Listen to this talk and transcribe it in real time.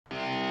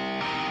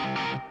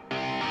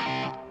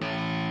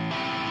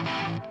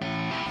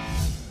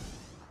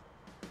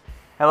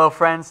Hello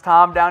friends,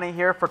 Tom Downey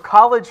here for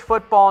College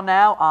Football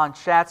Now on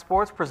Chat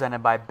Sports,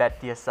 presented by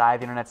BetDSI,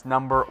 the internet's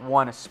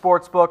 #1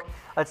 sports book.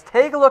 Let's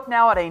take a look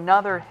now at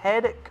another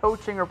head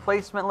coaching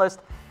replacement list.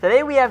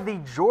 Today we have the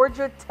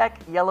Georgia Tech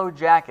Yellow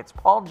Jackets.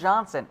 Paul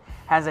Johnson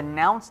has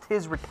announced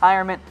his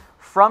retirement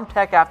from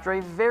Tech after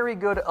a very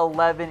good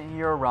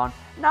 11-year run.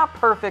 Not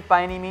perfect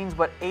by any means,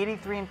 but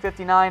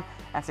 83-59.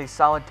 That's a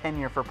solid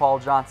tenure for Paul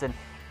Johnson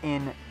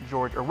in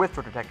Georgia, or with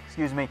Georgia Tech,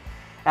 excuse me.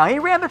 Now, he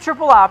ran the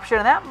triple option,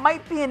 and that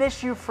might be an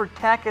issue for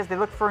Tech as they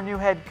look for a new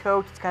head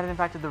coach. It's kind of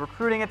impacted the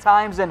recruiting at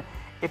times, and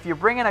if you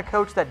bring in a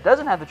coach that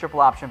doesn't have the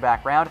triple option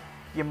background,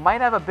 you might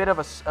have a bit of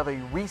a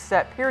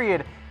reset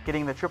period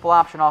getting the triple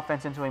option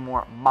offense into a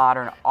more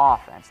modern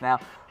offense. Now,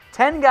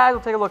 10 guys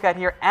we'll take a look at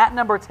here. At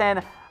number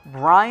 10,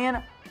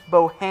 Brian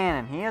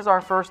Bohannon. He is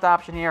our first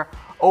option here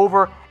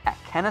over at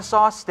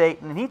Kennesaw State,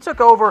 and he took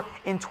over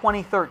in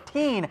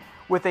 2013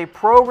 with a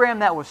program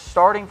that was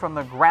starting from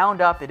the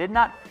ground up. They did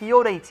not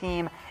field a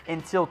team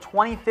until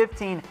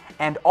 2015,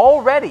 and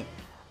already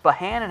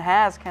Bohannon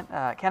has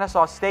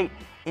Kennesaw State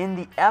in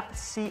the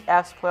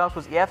FCS playoffs,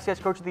 was the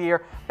FCS Coach of the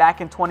Year back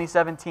in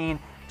 2017,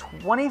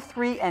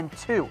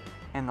 23-2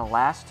 in the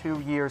last 2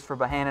 years for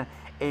Bohannon.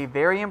 A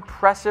very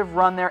impressive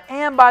run there,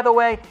 and by the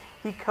way,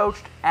 he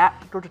coached at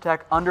Georgia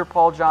Tech under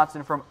Paul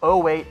Johnson from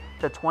 2008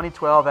 to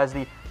 2012 as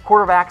the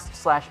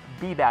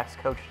quarterbacks/B-backs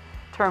coach,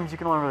 terms you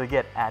can only really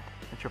get at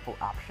the triple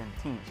option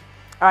teams.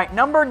 All right,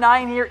 number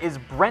 9 here is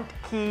Brent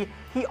Key.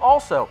 He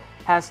also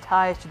has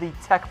ties to the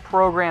Tech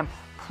program,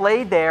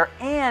 played there,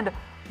 and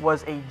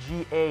was a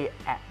GA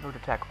at Georgia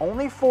Tech.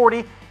 Only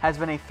 40, has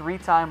been a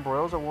 3-time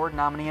Broyles Award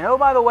nominee, and oh,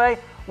 by the way,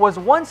 was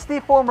once the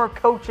former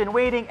coach in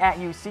waiting at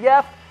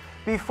UCF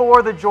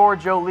before the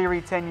George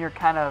O'Leary tenure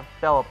kind of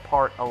fell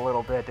apart a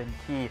little bit, and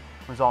Key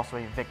was also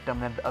a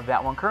victim of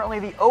that one. Currently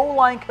the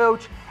O-line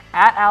coach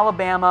at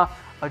Alabama,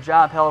 a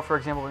job held, for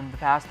example, in the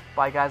past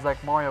by guys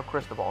like Mario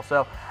Cristobal.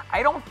 So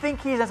I don't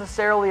think he's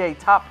necessarily a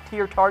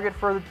top-tier target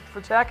for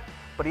Tech,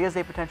 but he is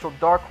a potential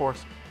dark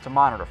horse to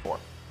monitor for.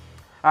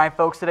 All right,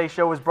 folks, today's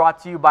show was brought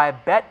to you by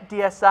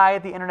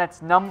BetDSI, the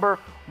internet's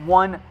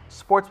 #1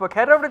 sportsbook.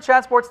 Head over to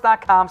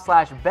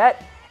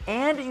chatsports.com/bet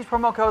and use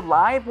promo code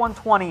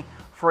LIVE120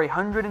 for a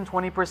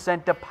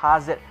 120%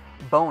 deposit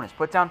bonus.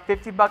 Put down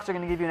 $50, they're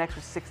going to give you an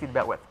extra $60 to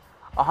bet with.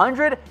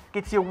 100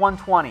 gets you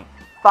 120.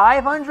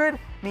 500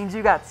 means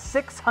you got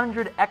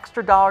 $600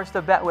 extra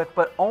to bet with,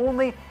 but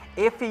only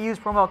if you use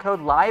promo code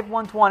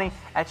LIVE120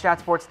 at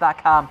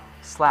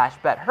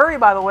chatsports.com/bet. Hurry,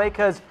 by the way,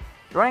 because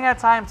you're running out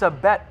of time to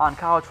bet on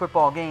college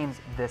football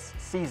games this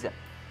season.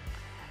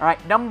 All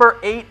right, number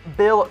 8,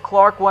 Bill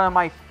Clark, one of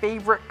my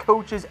favorite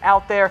coaches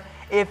out there.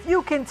 If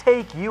you can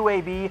take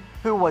UAB,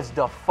 who was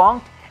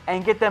defunct,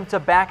 and get them to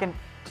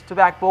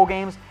back-to-back bowl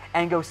games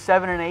and go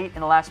 7-8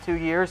 in the last 2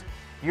 years,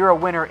 you're a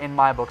winner in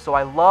my book. So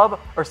I love,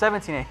 or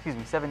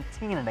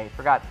 17-8,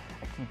 forgot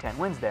a key 10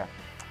 wins there.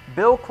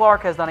 Bill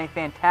Clark has done a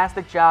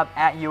fantastic job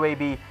at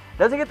UAB.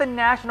 Doesn't get the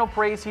national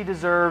praise he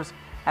deserves,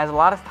 has a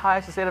lot of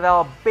ties to the state of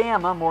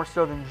Alabama, more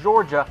so than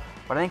Georgia,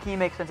 but I think he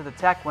makes sense at the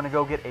Tech when to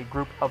go get a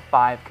group of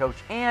 5 coach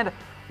and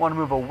want to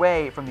move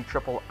away from the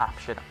triple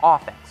option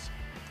offense.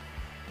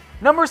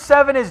 Number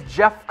 7 is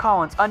Geoff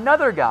Collins,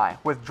 another guy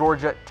with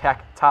Georgia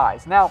Tech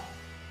ties. Now,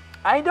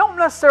 I don't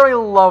necessarily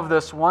love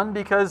this one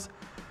because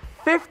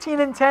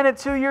 15-10 at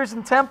 2 years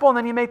in Temple, and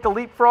then you make the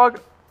leapfrog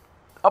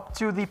up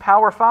to the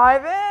Power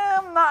 5.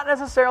 I'm not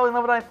necessarily in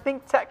love with it. I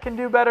think Tech can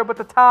do better, but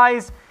the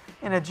ties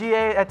in a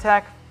GA at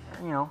Tech,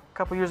 a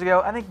couple years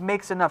ago, I think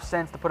makes enough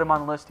sense to put him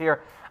on the list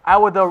here. I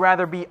would, though,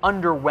 rather be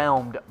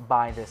underwhelmed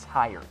by this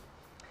hire.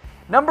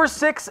 Number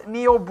 6,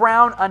 Neil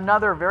Brown,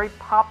 another very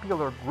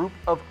popular group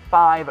of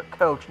 5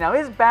 coach. Now,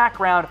 his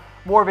background,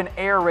 more of an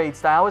air raid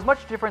style, is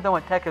much different than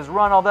what Tech has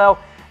run, although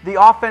the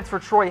offense for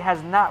Troy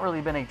has not really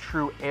been a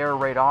true air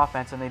raid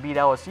offense, and they beat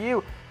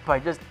LSU by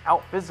just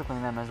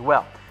out-physicaling them as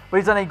well. But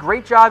he's done a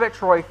great job at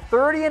Troy,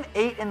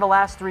 30-8 in the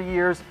last 3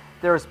 years.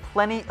 There is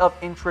plenty of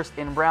interest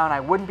in Brown. I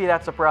wouldn't be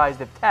that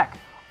surprised if Tech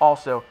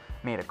also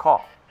made a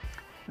call.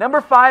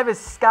 Number 5 is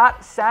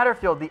Scott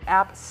Satterfield, the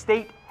App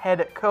State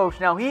head coach.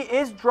 Now, he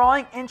is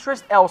drawing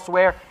interest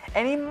elsewhere,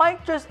 and he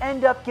might just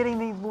end up getting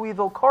the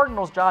Louisville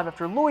Cardinals job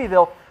after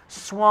Louisville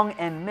swung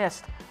and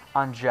missed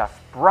on Jeff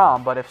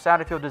Brom. But if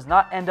Satterfield does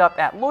not end up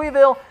at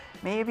Louisville,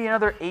 maybe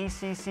another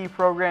ACC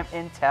program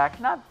in Tech,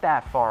 not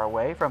that far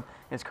away from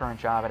his current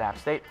job at App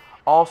State,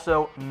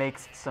 also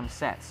makes some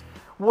sense.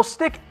 We'll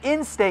stick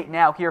in-state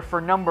now here for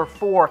number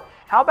 4.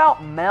 How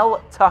about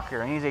Mel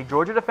Tucker? And he's a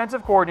Georgia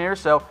defensive coordinator,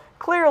 so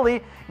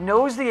clearly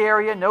knows the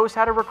area, knows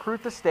how to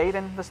recruit the state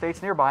and the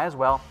states nearby as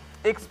well.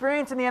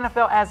 Experience in the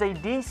NFL as a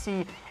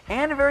DC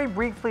and very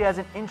briefly as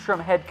an interim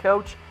head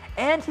coach,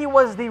 and he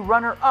was the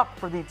runner-up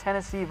for the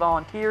Tennessee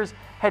Volunteers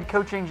head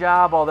coaching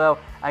job, although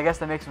I guess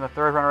that makes him the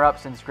 3rd runner-up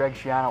since Greg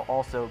Schiano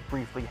also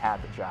briefly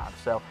had the job.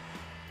 So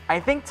I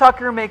think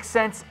Tucker makes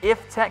sense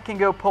if Tech can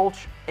go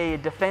poach a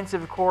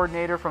defensive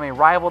coordinator from a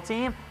rival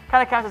team.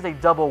 Kind of counts as a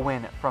double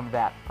win from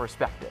that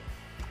perspective.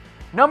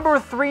 Number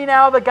 3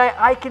 now, the guy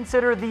I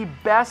consider the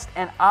best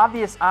and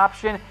obvious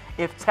option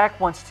if Tech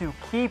wants to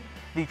keep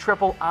the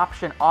triple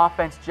option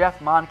offense. Jeff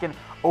Monken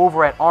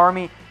over at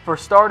Army. For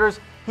starters,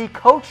 he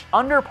coached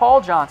under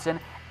Paul Johnson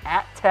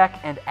at Tech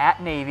and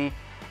at Navy,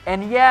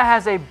 and yeah,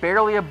 has a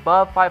barely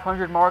above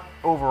 500 mark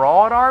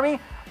overall at Army,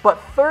 but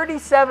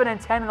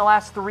 37-10 in the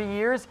last 3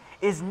 years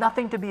is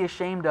nothing to be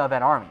ashamed of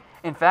at Army.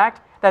 In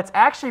fact, that's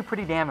actually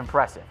pretty damn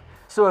impressive.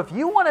 So if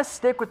you want to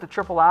stick with the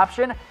triple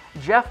option,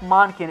 Jeff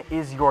Monken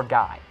is your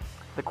guy.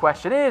 The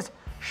question is,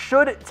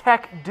 should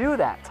Tech do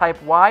that?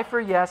 Type Y for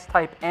yes,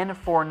 type N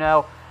for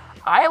no.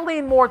 I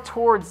lean more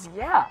towards,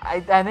 yeah,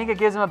 I think it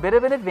gives them a bit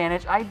of an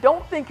advantage. I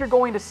don't think you're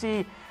going to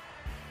see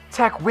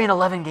Tech win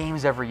 11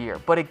 games every year,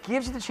 but it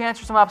gives you the chance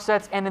for some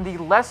upsets, and in the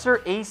lesser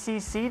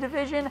ACC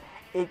division,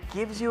 it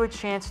gives you a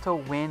chance to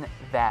win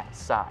that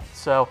side.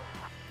 So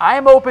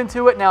I'm open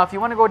to it. Now, if you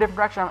want to go a different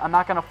direction, I'm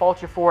not going to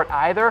fault you for it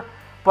either,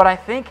 but I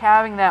think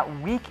having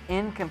that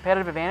week-in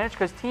competitive advantage,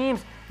 because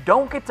teams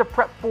don't get to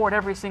prep for it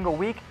every single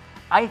week,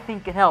 I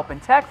think can help.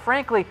 And Tech,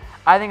 frankly,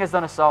 I think has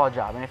done a solid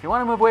job. And if you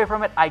want to move away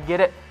from it, I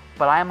get it,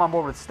 but I am on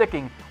board with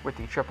sticking with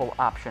the triple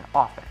option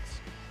offense.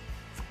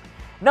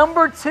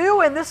 Number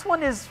 2, and this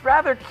one is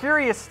rather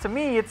curious to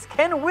me, it's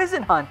Ken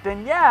Whisenhunt.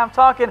 And yeah, I'm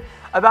talking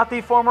about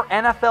the former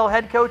NFL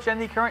head coach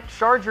and the current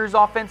Chargers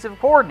offensive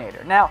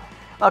coordinator. Now,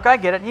 look, I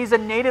get it. He's a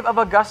native of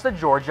Augusta,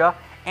 Georgia,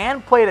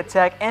 and played at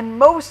Tech, and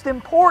most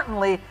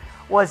importantly,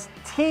 was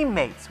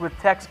teammates with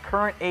Tech's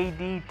current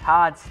AD,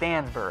 Todd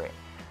Stansbury.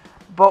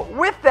 But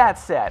with that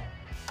said,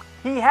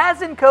 he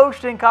hasn't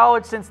coached in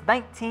college since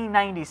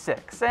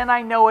 1996. And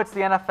I know it's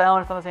the NFL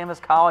and it's not the same as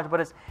college, but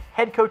his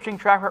head coaching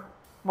track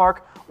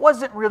record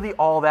wasn't really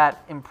all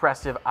that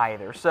impressive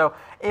either. So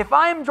if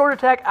I'm Georgia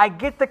Tech, I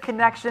get the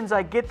connections,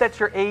 I get that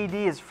your AD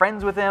is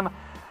friends with him.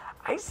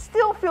 I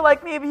still feel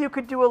like maybe you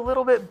could do a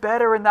little bit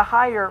better in the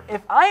hire.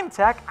 If I'm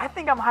Tech, I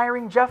think I'm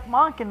hiring Jeff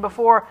Monken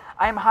before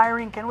I'm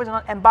hiring Ken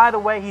Whisenhunt. And by the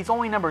way, he's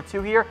only number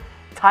 2 here.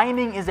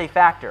 Timing is a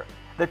factor.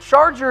 The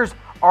Chargers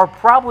are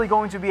probably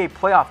going to be a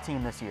playoff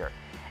team this year.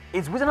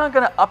 Is Whisenhunt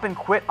going to up and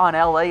quit on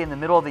LA in the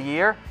middle of the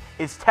year?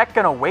 Is Tech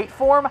going to wait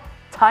for him?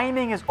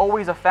 Timing is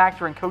always a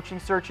factor in coaching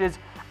searches.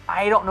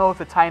 I don't know if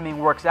the timing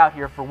works out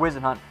here for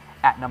Whisenhunt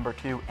at number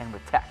 2 and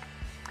with Tech.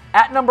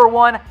 At number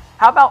 1,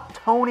 how about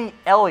Tony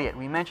Elliott?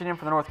 We mentioned him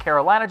for the North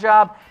Carolina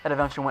job that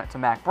eventually went to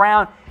Mac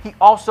Brown. He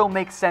also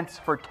makes sense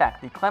for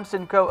Tech. The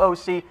Clemson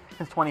co-OC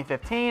since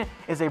 2015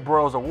 is a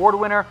Broyles Award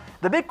winner.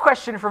 The big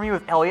question for me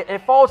with Elliott,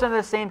 it falls into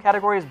the same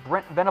category as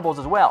Brent Venables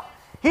as well.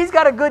 He's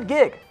got a good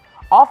gig.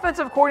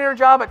 Offensive coordinator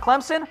job at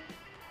Clemson,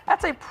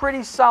 that's a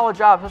pretty solid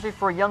job, especially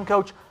for a young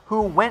coach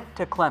who went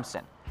to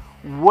Clemson.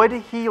 Would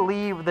he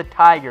leave the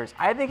Tigers?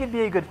 I think it'd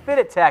be a good fit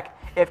at Tech.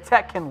 If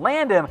Tech can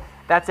land him,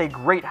 that's a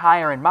great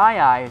hire in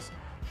my eyes.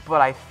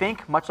 But I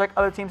think, much like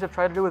other teams have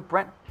tried to do with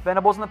Brent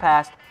Venables in the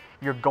past,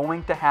 you're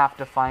going to have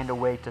to find a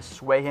way to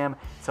sway him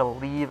to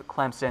leave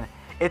Clemson.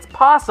 It's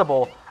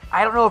possible.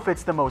 I don't know if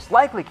it's the most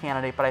likely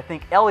candidate, but I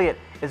think Elliott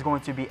is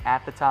going to be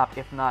at the top,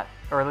 if not,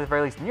 or at the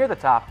very least near the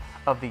top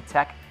of the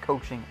Tech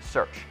coaching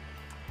search.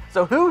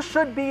 So who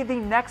should be the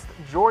next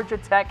Georgia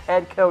Tech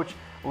head coach?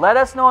 Let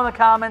us know in the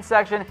comments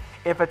section.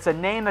 If it's a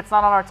name that's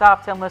not on our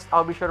top 10 list,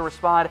 I'll be sure to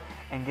respond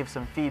and give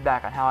some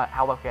feedback on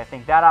how lucky I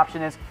think that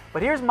option is.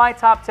 But here's my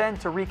top 10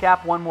 to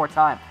recap one more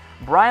time.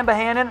 Brian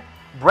Bohannon,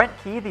 Brent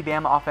Key, the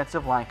Bama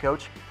offensive line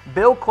coach,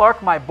 Bill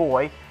Clark, my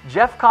boy,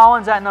 Geoff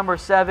Collins at number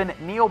 7,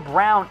 Neil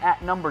Brown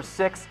at number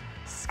 6,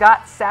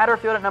 Scott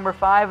Satterfield at number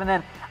 5, and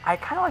then I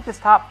kind of like this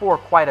top 4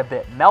 quite a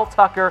bit. Mel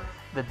Tucker,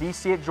 the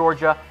DC at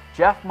Georgia,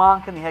 Jeff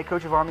Monken, the head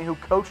coach of Army, who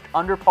coached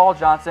under Paul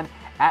Johnson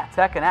at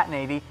Tech and at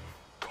Navy,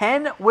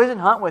 Ken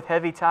Whisenhunt with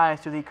heavy ties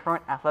to the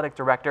current athletic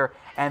director,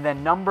 and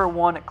then number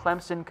 1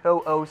 Clemson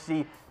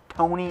co-OC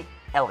Tony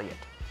Elliott.